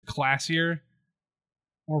classier,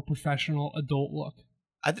 more professional adult look.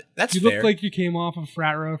 That's you fair. look like you came off of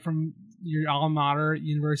frat row from your alma mater,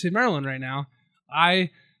 University of Maryland right now.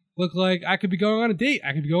 I look like I could be going on a date.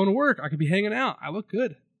 I could be going to work. I could be hanging out. I look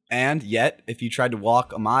good. And yet, if you tried to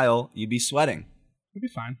walk a mile, you'd be sweating. It'd be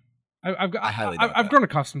fine. I've grown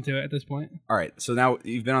accustomed to it at this point. All right. So now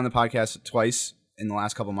you've been on the podcast twice in the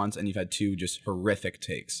last couple months, and you've had 2 just horrific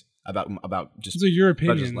takes about just. Those are your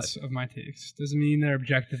opinions of my takes. Doesn't mean they're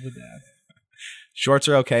objectively bad. Shorts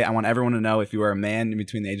are okay. I want everyone to know if you are a man in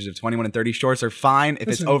between the ages of 21 and 30, shorts are fine if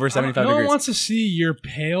it's over 75 degrees. No one wants to see your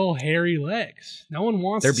pale, hairy legs. No one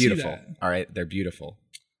wants to see that. They're beautiful. All right. They're beautiful.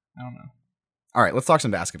 I don't know. All right. Let's talk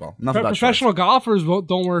some basketball. Enough about professional shorts. Golfers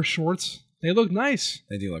don't wear shorts. They look nice.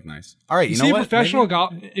 They do look nice. All right. You know see what? A professional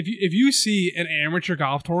golf. If you see an amateur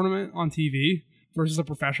golf tournament on TV versus a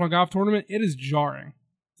professional golf tournament, it is jarring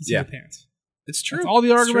to see the pants. It's true. That's all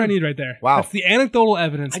the argument I need right there. Wow. That's the anecdotal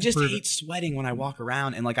evidence. I just hate sweating when I walk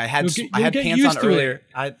around, and like I had pants on earlier.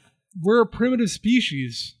 We're a primitive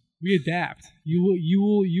species. We adapt. You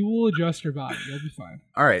will adjust your body. You'll be fine.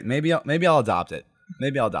 All right, maybe I'll adopt it.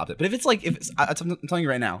 But if it's I'm telling you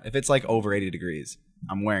right now, if it's like over 80 degrees,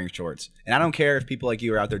 I'm wearing shorts, and I don't care if people like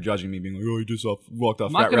you are out there judging me, being like, "Oh, you just walked off."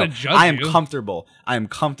 I'm not going to judge you. I am comfortable. I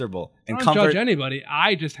don't judge anybody.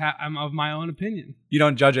 I just I'm of my own opinion. You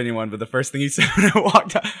don't judge anyone, but the first thing you said when I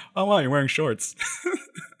walked out, "Oh wow, you're wearing shorts."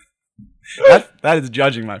 that is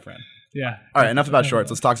judging, my friend. Yeah. All right, enough about shorts.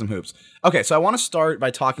 Let's talk some hoops. Okay, so I want to start by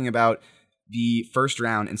talking about the first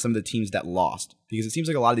round and some of the teams that lost, because it seems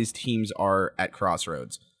like a lot of these teams are at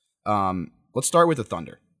crossroads. Let's start with the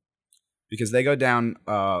Thunder, because they go down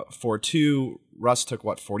 4-2. Russ took,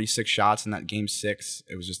 46 shots in that game 6.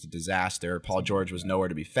 It was just a disaster. Paul George was nowhere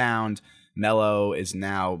to be found. Melo is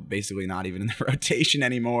now basically not even in the rotation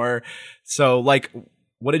anymore. So,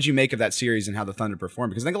 what did you make of that series and how the Thunder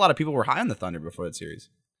performed? Because I think a lot of people were high on the Thunder before that series.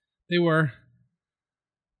 They were.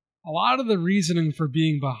 A lot of the reasoning for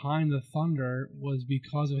being behind the Thunder was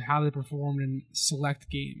because of how they performed in select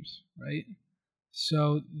games, right?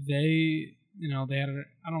 So they had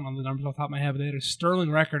I don't know the numbers off the top of my head, but they had a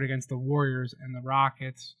sterling record against the Warriors and the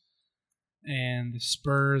Rockets and the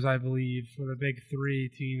Spurs, I believe, were the big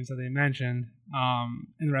 3 teams that they mentioned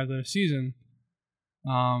in the regular season.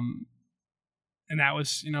 And that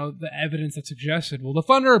was, the evidence that suggested, well, the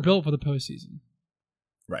Thunder are built for the postseason.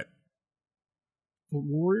 Right. The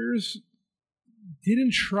Warriors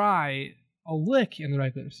didn't try a lick in the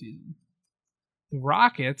regular season. The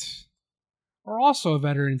Rockets are also a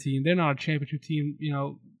veteran team. They're not a championship team,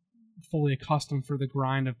 fully accustomed for the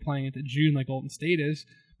grind of playing into June like Golden State is.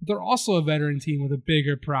 But they're also a veteran team with a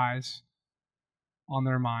bigger prize on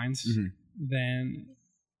their minds than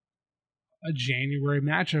a January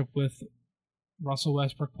matchup with Russell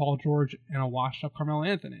Westbrook, Paul George, and a washed-up Carmelo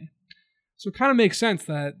Anthony. So it kind of makes sense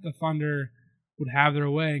that the Thunder would have their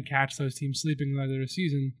way and catch those teams sleeping in the regular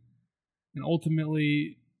season. And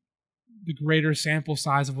ultimately, the greater sample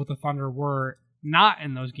size of what the Thunder were not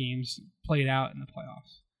in those games played out in the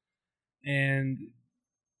playoffs. And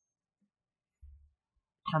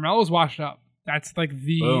Carmelo's washed up. That's like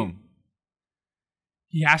Boom.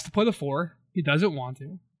 He has to play the 4. He doesn't want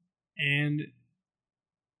to. And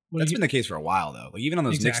that's been the case for a while, though. Even on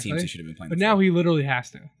those Knicks teams, he should have been playing. But now he literally has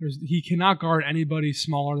to. He cannot guard anybody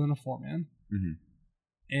smaller than a 4-man.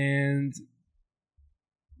 Mm-hmm. And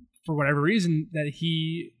for whatever reason that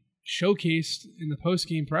he showcased in the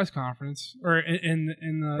post-game press conference, or in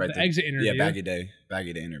the exit interview. Yeah, baggy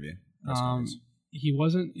day interview. He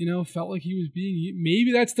wasn't, felt like he was being.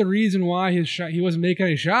 Maybe that's the reason why he wasn't making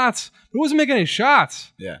any shots. But he wasn't making any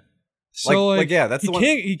shots. Yeah. So that's the one.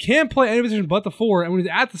 He can't play any position but the 4, and when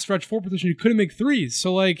he's at the stretch 4 position, he couldn't make threes.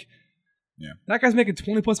 So that guy's making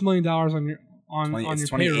 $20+ million on your it's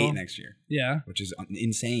 28 payroll next year. Yeah, which is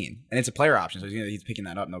insane, and it's a player option, so he's picking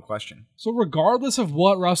that up, no question. So regardless of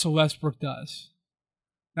what Russell Westbrook does,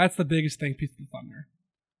 that's the biggest thing piece of the Thunder.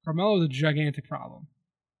 Carmelo is a gigantic problem.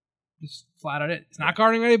 Just flat out it. He's not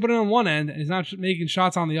guarding anybody on one end, and he's not making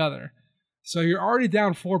shots on the other. So you're already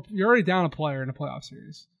down 4. You're already down a player in a playoff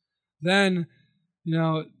series. Then,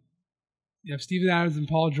 you have Steven Adams and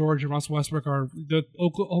Paul George and Russell Westbrook are the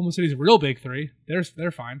Oklahoma City's real big 3. They're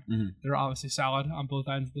fine. Mm-hmm. They're obviously solid on both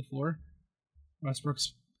ends of the floor.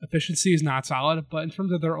 Westbrook's efficiency is not solid, but in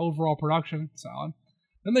terms of their overall production, solid.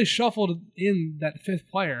 Then they shuffled in that 5th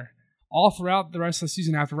player all throughout the rest of the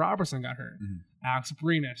season after Robertson got hurt. Mm-hmm. Alex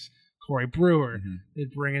Abrinas, Corey Brewer. Mm-hmm. They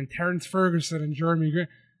bring in Terrence Ferguson and Jeremy Grant.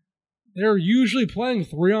 They're usually playing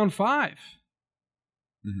 3-on-5.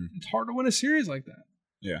 Mm-hmm. It's hard to win a series like that.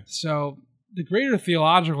 Yeah. So the greater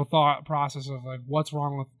theological thought process of what's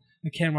wrong with the Cam